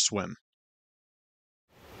go for a swim.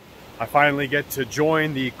 I finally get to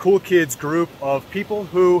join the cool kids group of people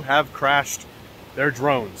who have crashed their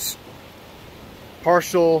drones.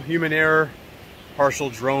 Partial human error, partial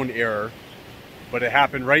drone error, but it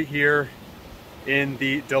happened right here in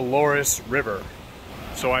the Dolores River.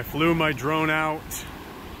 So I flew my drone out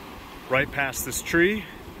right past this tree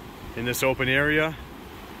in this open area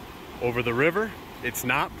over the river. It's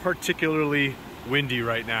not particularly windy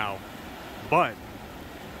right now, but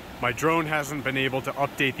my drone hasn't been able to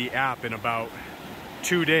update the app in about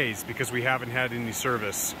 2 days because we haven't had any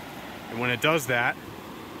service. And when it does that,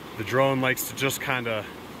 the drone likes to just kind of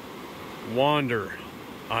wander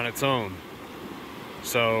on its own.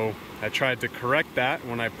 So I tried to correct that.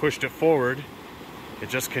 When I pushed it forward, it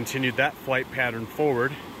just continued that flight pattern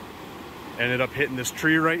forward. Ended up hitting this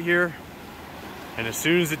tree right here, and as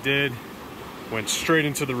soon as it did, went straight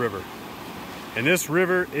into the river. And this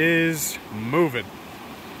river is moving.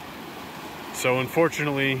 So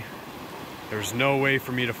unfortunately, there's no way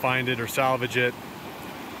for me to find it or salvage it.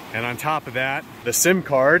 And on top of that, the SIM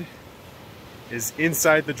card is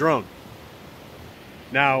inside the drone.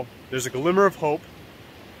 Now, there's a glimmer of hope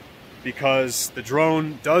because the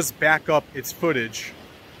drone does back up its footage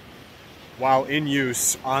while in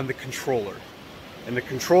use on the controller. And the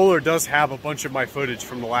controller does have a bunch of my footage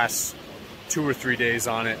from the last 2 or 3 days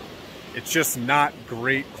on it. It's just not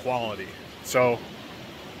great quality. So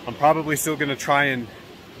I'm probably still gonna try and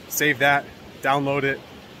save that, download it,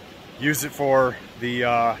 use it for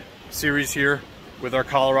the series here with our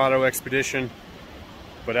Colorado expedition.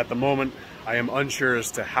 But at the moment, I am unsure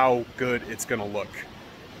as to how good it's gonna look.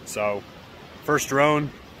 So, first drone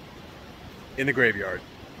in the graveyard.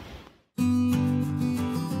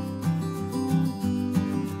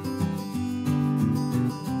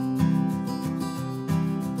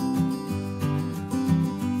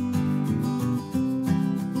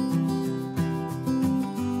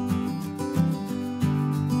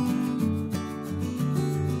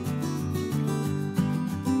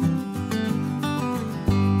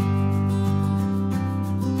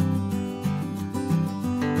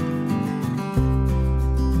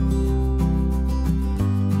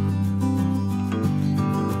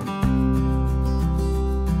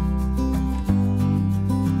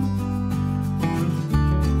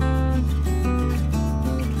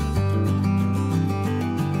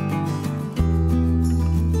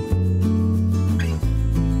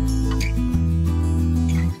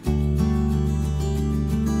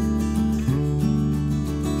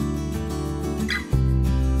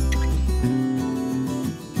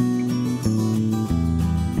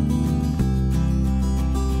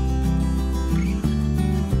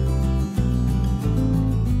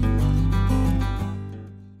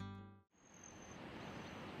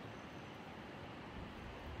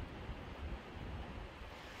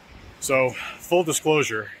 So, full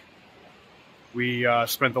disclosure, we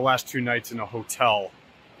spent the last 2 nights in a hotel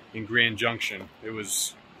in Grand Junction. It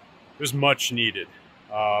was much needed.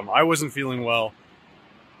 I wasn't feeling well.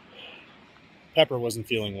 Pepper wasn't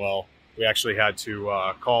feeling well. We actually had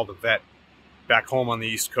to call the vet back home on the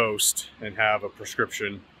East Coast and have a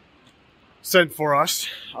prescription sent for us.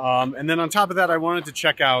 And then on top of that, I wanted to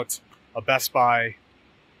check out a Best Buy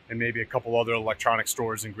and maybe a couple other electronic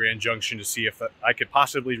stores in Grand Junction to see if I could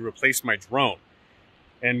possibly replace my drone.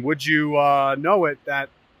 And would you know it, that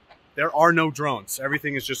there are no drones.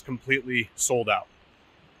 Everything is just completely sold out.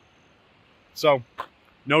 So,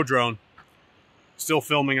 no drone. Still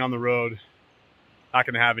filming on the road. Not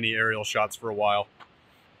going to have any aerial shots for a while.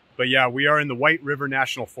 But yeah, we are in the White River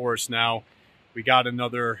National Forest now. We got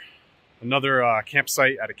another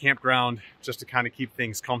campsite at a campground just to kind of keep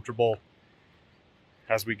things comfortable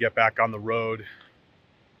as we get back on the road,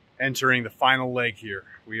 entering the final leg here.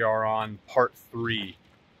 We are on part 3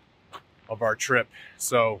 of our trip.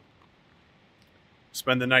 So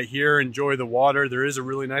spend the night here, enjoy the water. There is a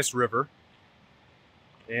really nice river.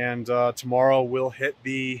 And tomorrow we'll hit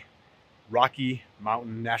the Rocky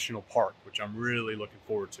Mountain National Park, which I'm really looking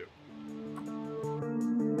forward to.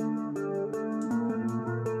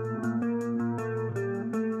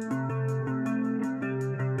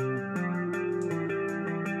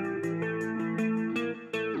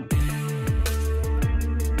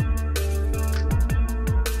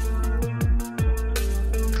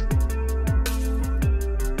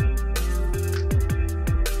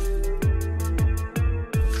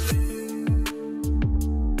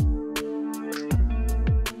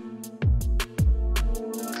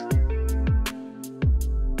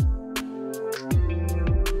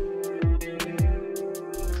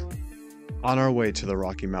 On our way to the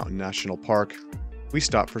Rocky Mountain National Park, we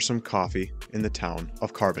stopped for some coffee in the town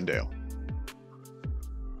of Carbondale.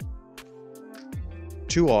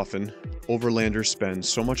 Too often, overlanders spend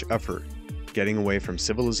so much effort getting away from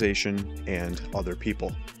civilization and other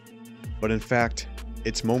people. But in fact,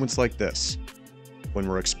 it's moments like this, when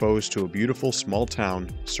we're exposed to a beautiful small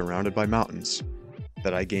town surrounded by mountains,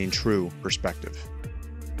 that I gain true perspective.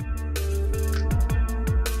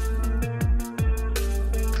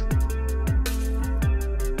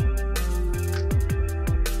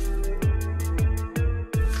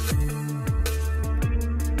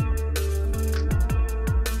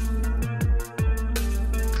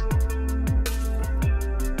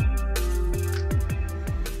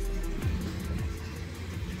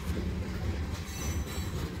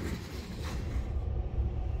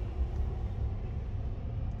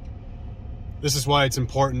 This is why it's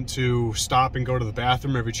important to stop and go to the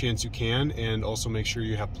bathroom every chance you can, and also make sure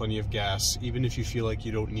you have plenty of gas, even if you feel like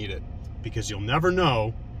you don't need it. Because you'll never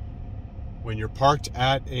know when you're parked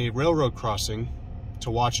at a railroad crossing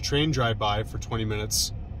to watch a train drive by for 20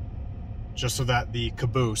 minutes, just so that the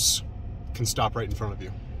caboose can stop right in front of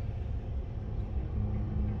you.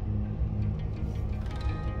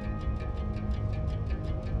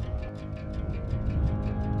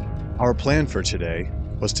 Our plan for today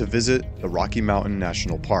was to visit the Rocky Mountain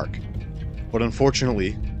National Park. But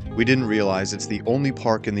unfortunately, we didn't realize it's the only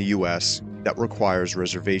park in the US that requires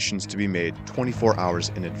reservations to be made 24 hours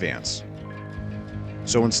in advance.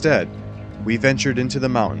 So instead, we ventured into the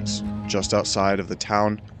mountains just outside of the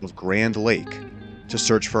town of Grand Lake to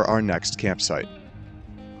search for our next campsite.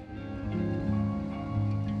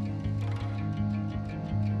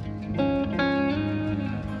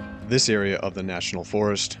 This area of the National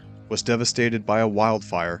Forest was devastated by a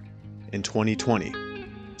wildfire in 2020,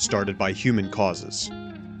 started by human causes.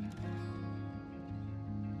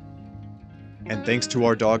 And thanks to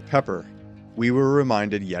our dog Pepper, we were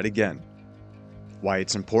reminded yet again why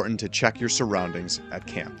it's important to check your surroundings at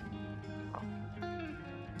camp.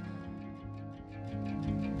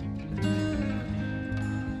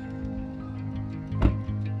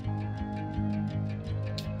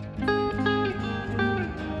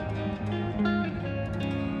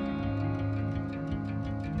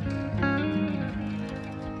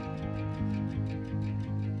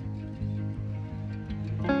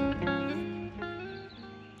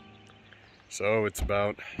 So it's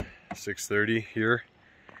about 6:30 here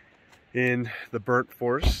in the burnt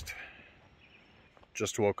forest.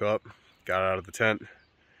 Just woke up, got out of the tent,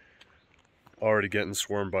 already getting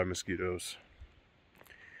swarmed by mosquitoes.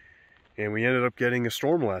 And we ended up getting a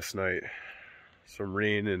storm last night. Some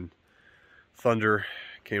rain and thunder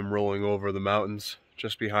came rolling over the mountains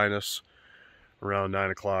just behind us around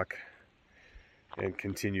 9 o'clock and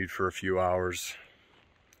continued for a few hours.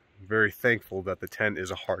 I'm very thankful that the tent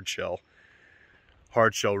is a hard shell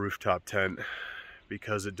rooftop tent,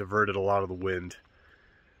 because it diverted a lot of the wind.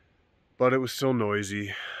 but it was still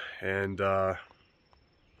noisy, and I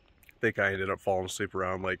think I ended up falling asleep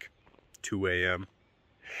around like 2 a.m.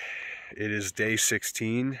 It is day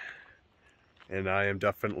 16, and I am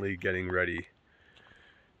definitely getting ready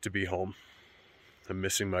to be home. I'm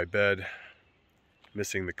missing my bed,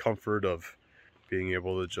 missing the comfort of being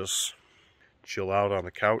able to just chill out on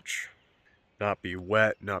the couch, not be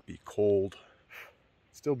wet, not be cold.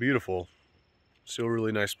 Still beautiful, still a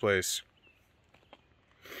really nice place.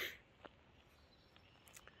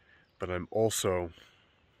 But I'm also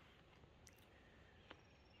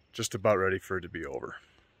just about ready for it to be over.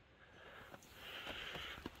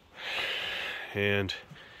 And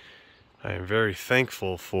I am very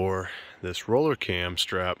thankful for this roller cam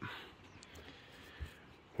strap,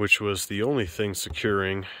 which was the only thing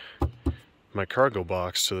securing my cargo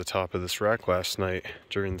box to the top of this rack last night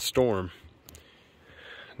during the storm.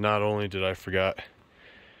 Not only did I forget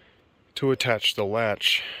to attach the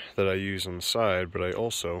latch that I use on the side, but I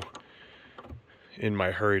also, in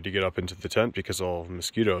my hurry to get up into the tent because of all the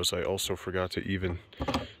mosquitoes, I also forgot to even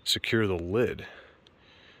secure the lid.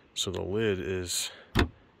 So the lid is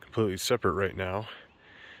completely separate right now.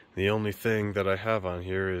 The only thing that I have on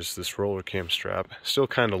here is this roller cam strap, still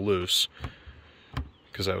kind of loose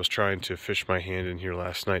because I was trying to fish my hand in here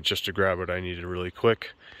last night just to grab what I needed really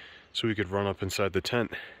quick so we could run up inside the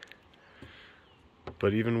tent.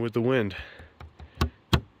 But even with the wind,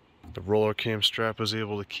 the roller cam strap was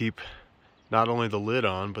able to keep not only the lid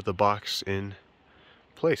on, but the box in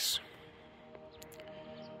place.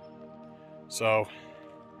 So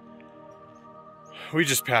we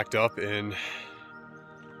just packed up in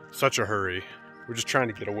such a hurry. We're just trying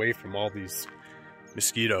to get away from all these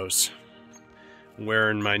mosquitoes. I'm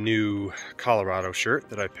wearing my new Colorado shirt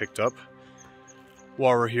that I picked up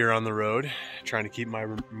while we're here on the road, trying to keep my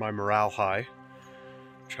morale high,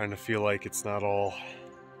 trying to feel like it's not all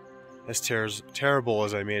as terrible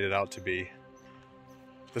as I made it out to be.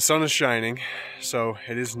 The sun is shining, so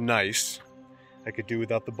it is nice. I could do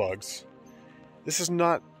without the bugs. This is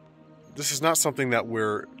not something that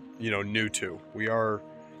we're, new to. We are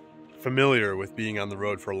familiar with being on the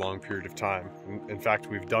road for a long period of time. In fact,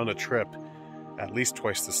 we've done a trip at least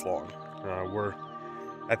twice this long. We're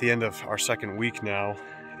at the end of our second week now,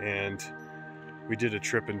 and we did a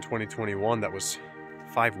trip in 2021 that was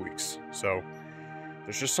 5 weeks. So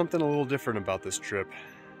there's just something a little different about this trip.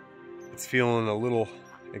 It's feeling a little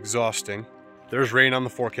exhausting. There's rain on the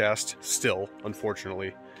forecast still,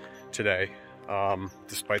 unfortunately, today,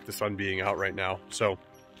 despite the sun being out right now. So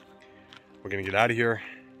we're gonna get out of here,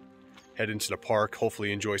 head into the park,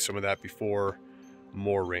 hopefully enjoy some of that before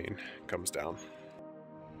more rain comes down.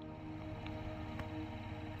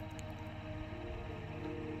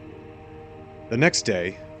 The next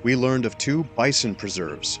day, we learned of 2 bison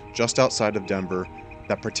preserves just outside of Denver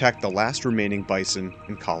that protect the last remaining bison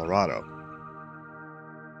in Colorado.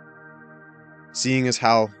 Seeing as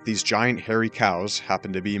how these giant hairy cows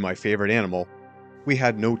happen to be my favorite animal, we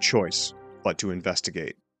had no choice but to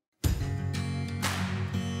investigate.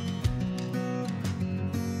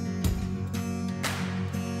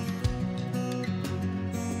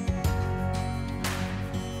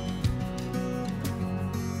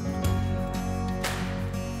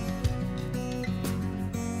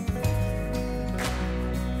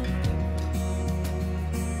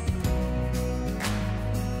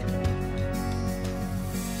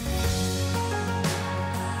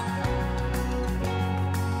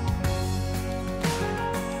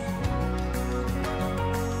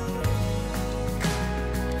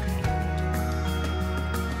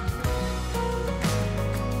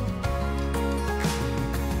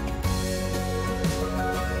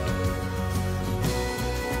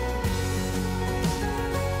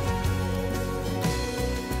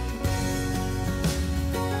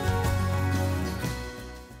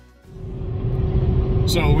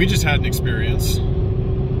 So we just had an experience.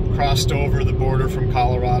 Crossed over the border from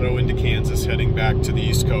Colorado into Kansas, heading back to the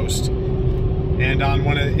East Coast. And on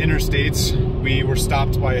one of the interstates, we were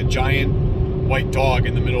stopped by a giant white dog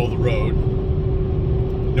in the middle of the road.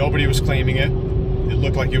 Nobody was claiming it. It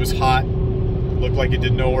looked like it was hot. It looked like it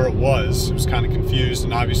didn't know where it was. It was kind of confused,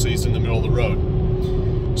 and obviously it's in the middle of the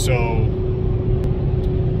road. So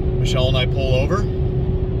Michelle and I pull over,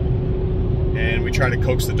 and we try to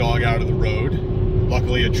coax the dog out of the road.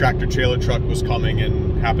 Luckily, a tractor-trailer truck was coming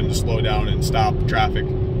and happened to slow down and stop traffic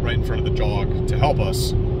right in front of the dog to help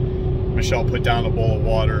us. Michelle put down a bowl of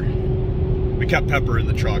water. We kept Pepper in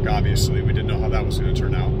the truck, obviously. We didn't know how that was going to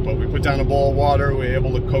turn out. But we put down a bowl of water. We were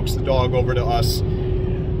able to coax the dog over to us.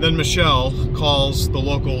 Then Michelle calls the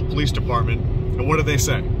local police department. And what did they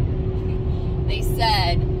say? They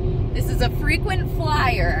said, this is a frequent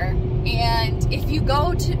flyer And if you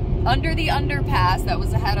go to under the underpass that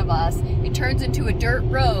was ahead of us, it turns into a dirt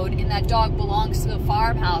road, and that dog belongs to the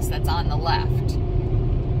farmhouse that's on the left.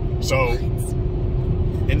 So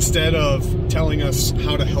instead of telling us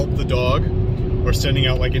how to help the dog or sending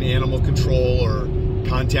out like an animal control or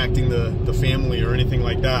contacting the family or anything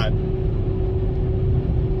like that,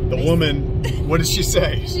 the woman, what did she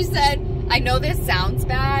say? She said, I know this sounds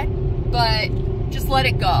bad, but just let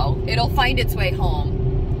it go. It'll find its way home.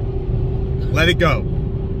 Let it go.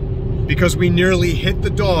 Because we nearly hit the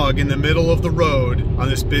dog in the middle of the road on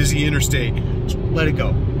this busy interstate. Just let it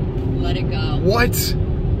go. Let it go. What?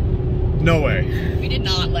 No way. We did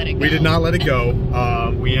not let it go. We did not let it go.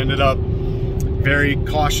 We ended up very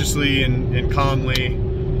cautiously and calmly.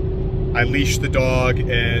 I leashed the dog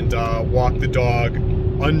and walked the dog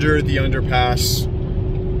under the underpass,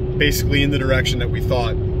 basically in the direction that we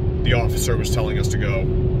thought the officer was telling us to go.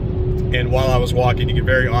 And while I was walking, you could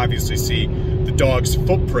very obviously see the dog's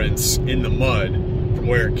footprints in the mud from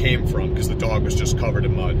where it came from, because the dog was just covered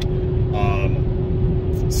in mud.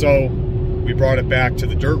 So we brought it back to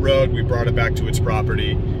the dirt road, we brought it back to its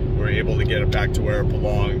property, we were able to get it back to where it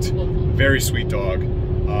belonged. Very sweet dog.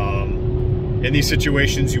 In these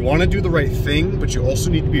situations, you want to do the right thing, but you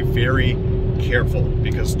also need to be very careful,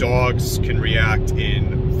 because dogs can react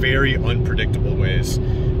in very unpredictable ways.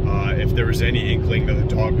 If there was any inkling that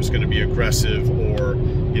the dog was going to be aggressive, or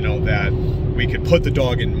you know, that we could put the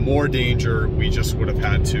dog in more danger, we just would have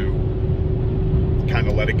had to kind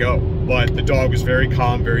of let it go. But the dog was very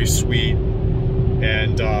calm, very sweet,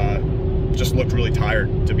 and just looked really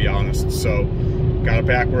tired, to be honest. So got it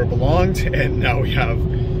back where it belonged, and now we have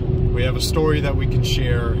a story that we can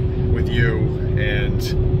share with you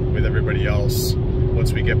and with everybody else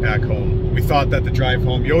once we get back home. We thought that the drive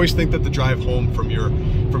home, you always think that the drive home from your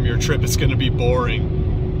trip is going to be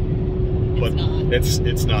boring, but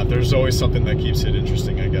it's not. There's always something that keeps it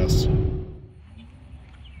interesting, I guess.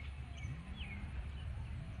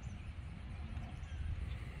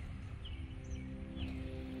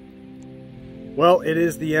 Well, it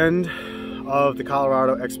is the end of the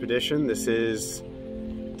Colorado expedition. This is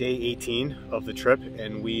day 18 of the trip,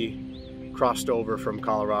 and we crossed over from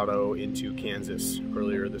Colorado into Kansas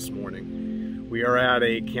earlier this morning. We are at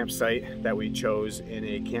a campsite that we chose in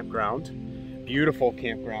a campground. Beautiful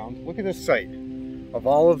campground. Look at this site. Of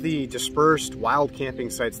all of the dispersed wild camping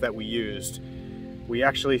sites that we used, we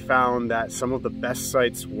actually found that some of the best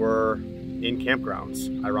sites were in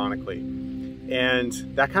campgrounds, ironically. And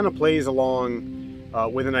that kind of plays along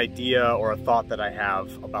with an idea or a thought that I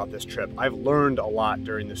have about this trip. I've learned a lot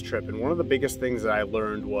during this trip, and one of the biggest things that I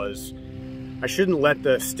learned was I shouldn't let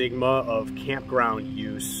the stigma of campground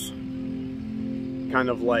use kind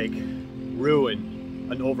of like ruin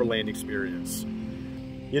an overland experience.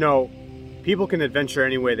 You know, people can adventure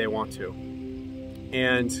any way they want to,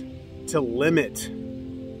 and to limit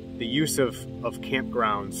the use of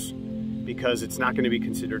campgrounds because it's not going to be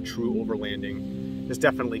considered true overlanding is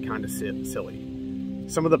definitely kind of silly.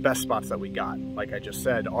 Some of the best spots that we got, like I just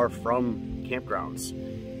said, are from campgrounds.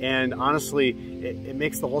 And honestly, it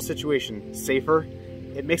makes the whole situation safer.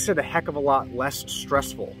 It makes it a heck of a lot less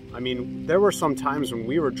stressful. I mean, there were some times when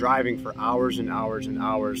we were driving for hours and hours and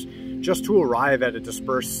hours just to arrive at a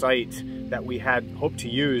dispersed site that we had hoped to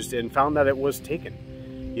use and found that it was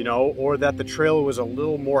taken, you know, or that the trail was a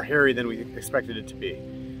little more hairy than we expected it to be.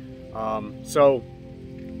 So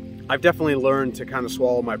I've definitely learned to kind of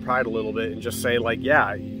swallow my pride a little bit and just say, like,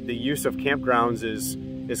 yeah, the use of campgrounds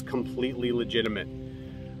is completely legitimate.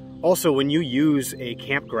 Also, when you use a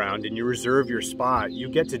campground and you reserve your spot, you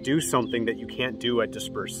get to do something that you can't do at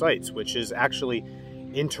dispersed sites, which is actually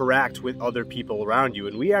interact with other people around you.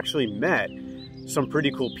 And we actually met some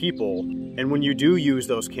pretty cool people. And when you do use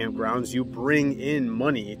those campgrounds, you bring in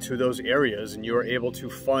money to those areas, and you're able to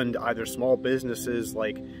fund either small businesses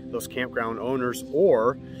like those campground owners,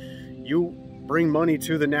 or you bring money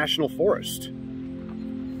to the national forest.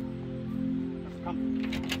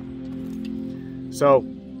 So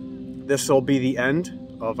this will be the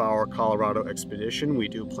end of our Colorado expedition. We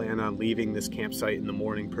do plan on leaving this campsite in the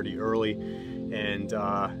morning pretty early, and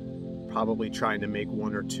probably trying to make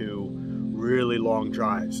 1 or 2 really long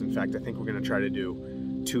drives. In fact, I think we're going to try to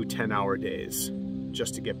do 2 10-hour days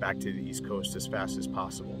just to get back to the East Coast as fast as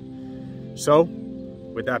possible. So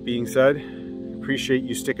with that being said, appreciate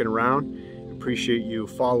you sticking around, appreciate you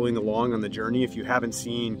following along on the journey. If you haven't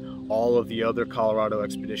seen all of the other Colorado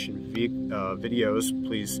expedition videos,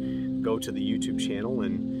 please go to the YouTube channel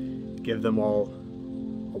and give them all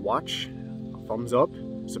a watch, a thumbs up,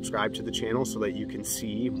 subscribe to the channel so that you can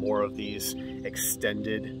see more of these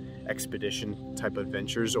extended expedition type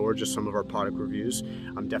adventures or just some of our product reviews,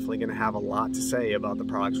 I'm definitely going to have a lot to say about the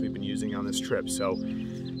products we've been using on this trip. So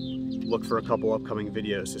look for a couple upcoming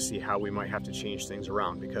videos to see how we might have to change things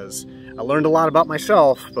around, because I learned a lot about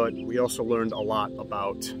myself, but we also learned a lot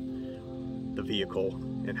about the vehicle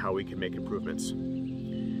and how we can make improvements.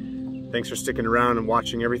 Thanks for sticking around and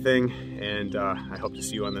watching everything, and I hope to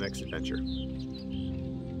see you on the next adventure.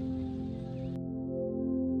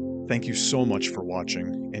 Thank you so much for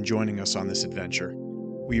watching and joining us on this adventure.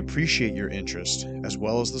 We appreciate your interest as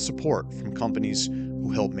well as the support from companies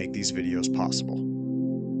who help make these videos possible.